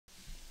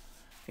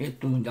Je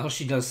tu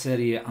ďalší diel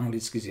série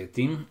anglicky s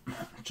Yetim.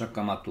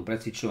 Čaká ma tu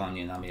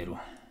precvičovanie na mieru.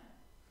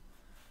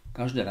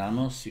 Každé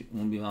ráno si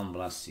umývam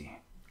vlasy.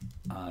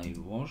 I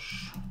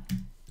wash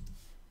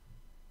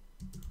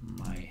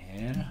my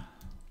hair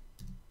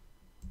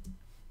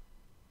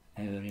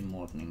every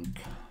morning.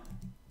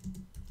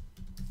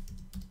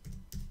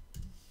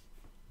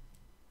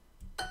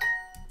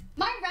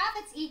 My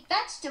rabbits eat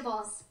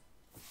vegetables.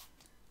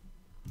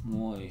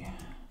 Môj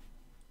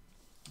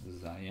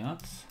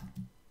zajac,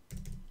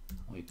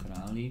 môj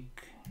králik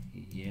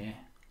je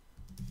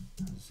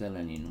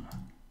zeleninu.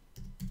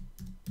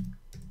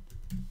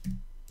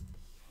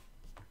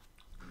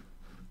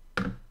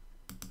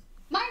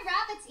 My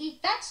rabbits eat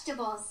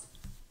vegetables.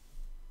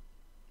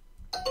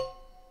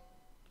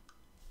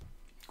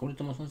 Kvôli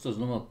tomu som sa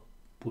znova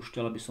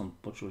púšťal, aby som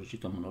počul,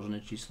 či to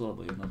množné číslo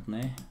alebo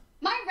jednotné.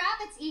 My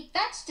rabbits eat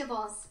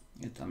vegetables.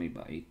 Je tam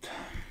iba it.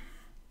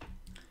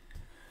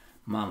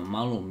 Mám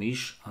malú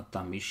myš a tá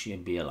myš je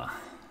biela.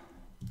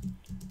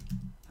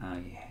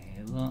 I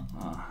have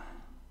a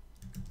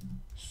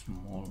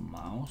small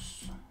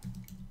mouse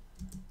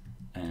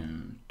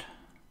and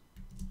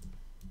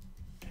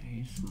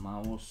this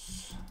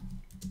mouse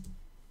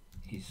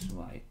is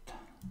white.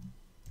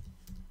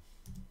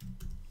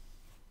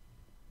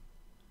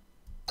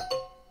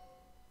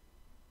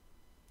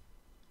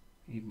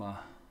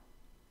 Iba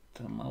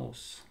the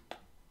mouse.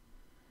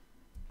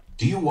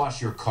 Do you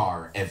wash your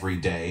car every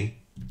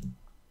day?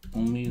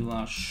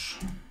 Umývaš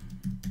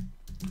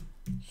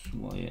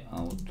svoje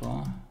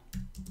auto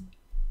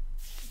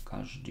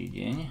každý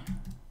deň?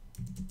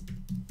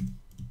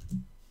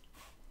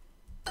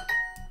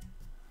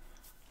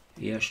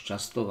 Ješ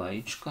často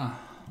vajíčka?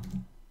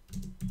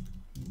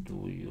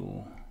 Do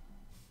you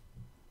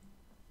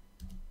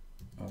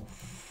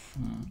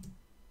often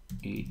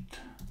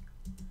eat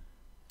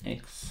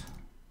eggs?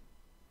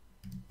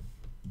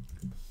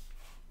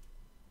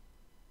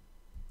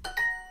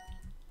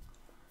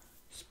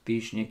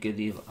 Spíš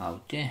niekedy v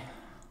aute?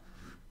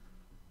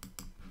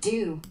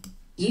 Do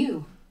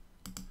you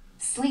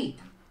sleep?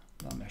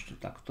 Dáme ešte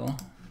takto.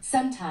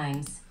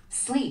 Sometimes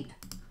sleep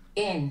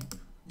in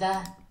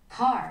the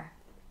car.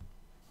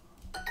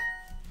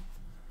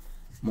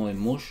 Môj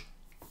muž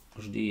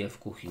vždy je v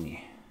kuchyni.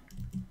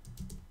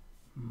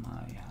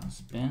 My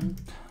husband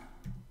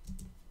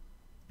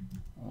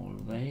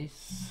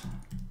always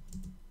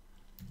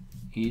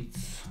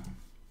eats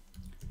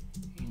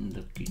in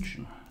the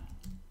kitchen.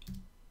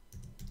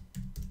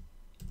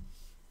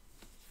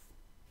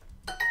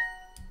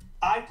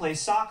 I play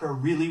soccer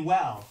really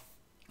well.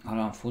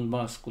 Hrám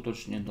futbal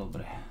skutočne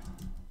dobre.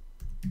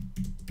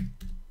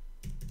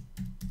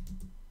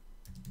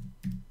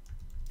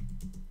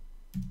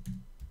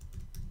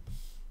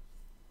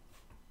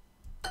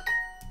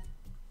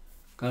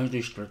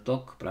 Každý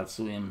štvrtok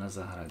pracujem na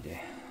záhrade.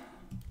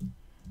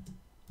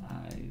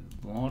 I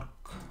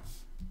work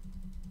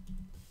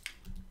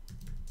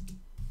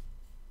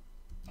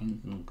in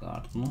the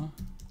garden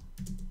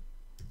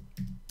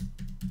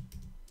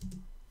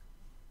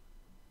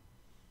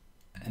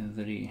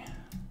every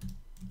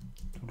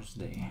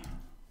Thursday.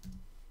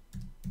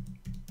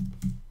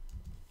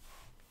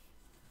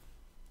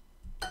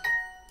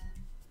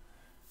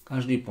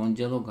 Každý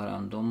pondelok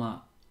hrám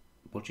doma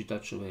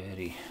počítačové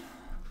hry.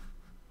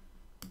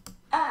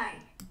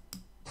 I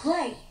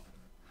play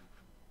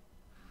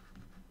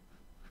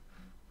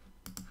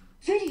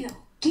video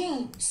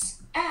games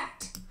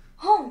at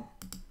home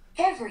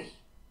every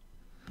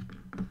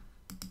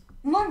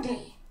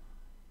Monday.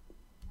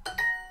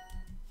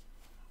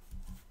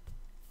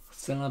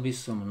 Chcela by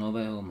som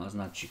nového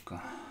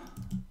maznačika.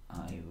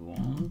 I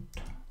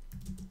want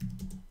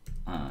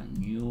a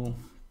new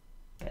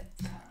pet.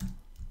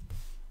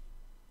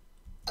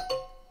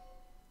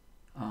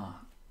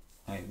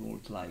 I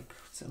would like.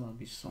 Chcela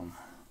by som.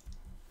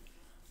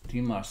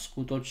 Ty máš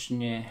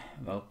skutočne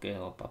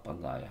veľkého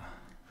papagája.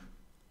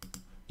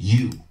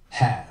 You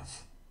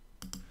have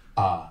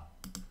a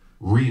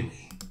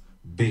really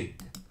big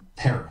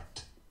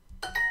parrot.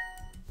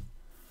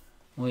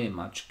 Moje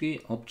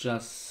mačky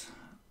občas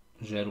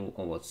žerú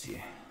ovocie.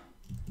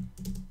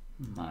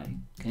 My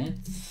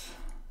cats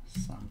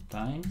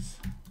sometimes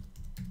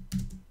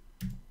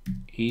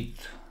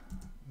eat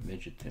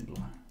vegetable.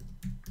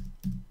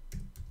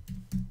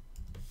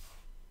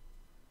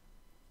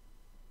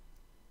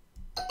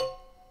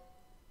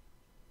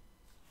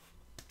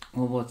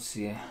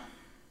 Ovocie.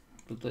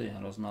 Toto je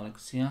hrozná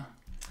lekcia.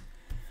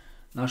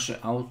 Naše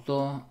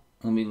auto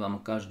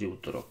umývam každý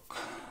utorok.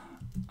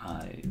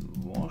 I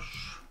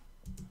wash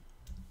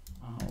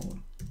our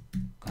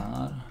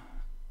car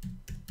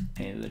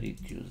every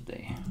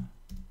Tuesday.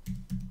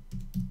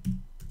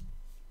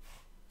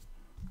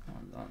 A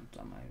dám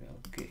tam aj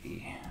veľké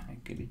i, aj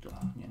keby to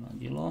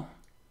nevadilo.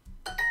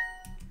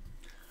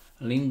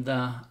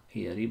 Linda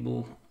je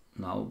rybu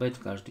na obed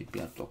každý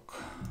piatok.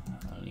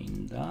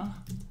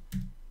 Linda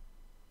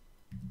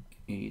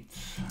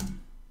eats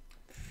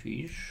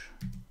fish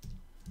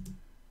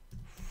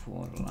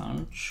for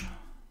lunch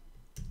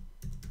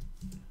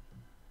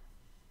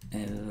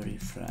every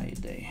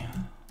Friday.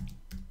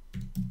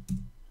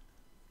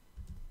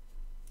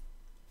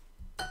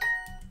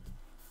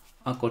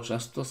 Ako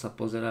často sa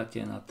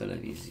pozeráte na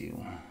televíziu?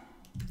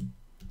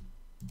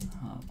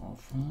 How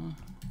often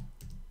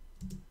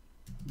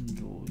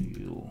do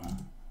you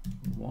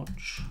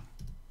watch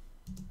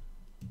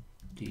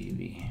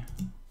TV?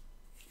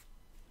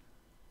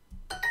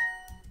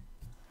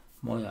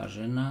 Moja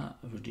žena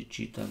vždy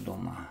číta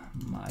doma.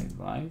 My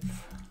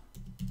wife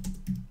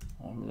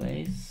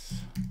always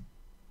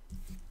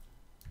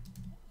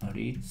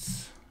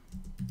reads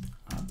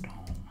at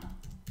home.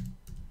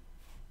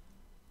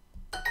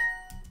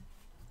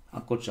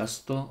 Ako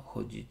často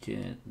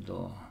chodíte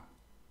do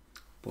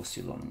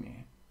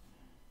posilovne?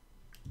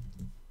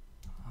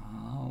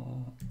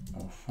 How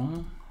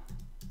often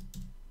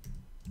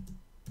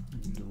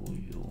do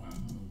you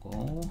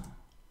go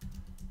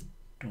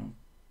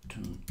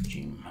to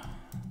gym?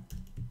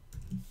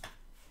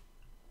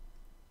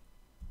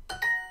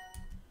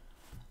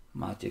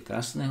 Máte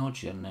krásneho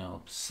čierneho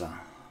psa.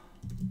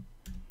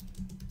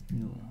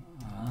 You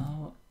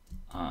have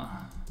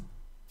a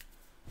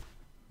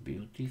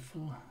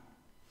beautiful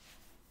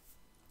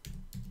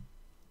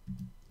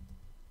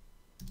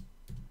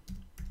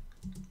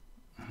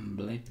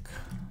black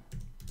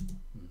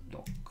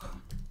dog.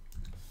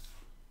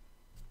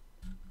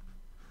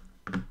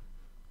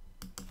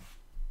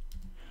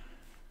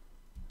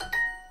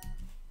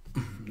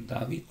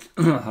 David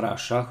hrá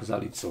šach za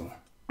licou.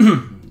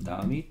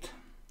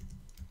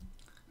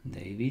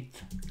 David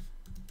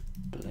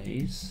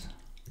plays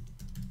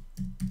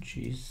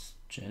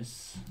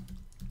chess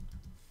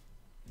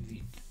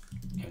with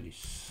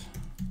Alice.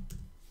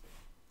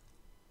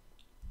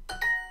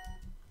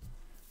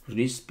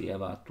 Vždy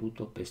spieva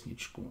túto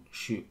pesničku.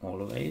 She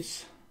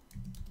always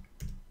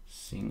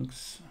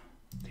sings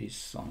this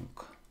song.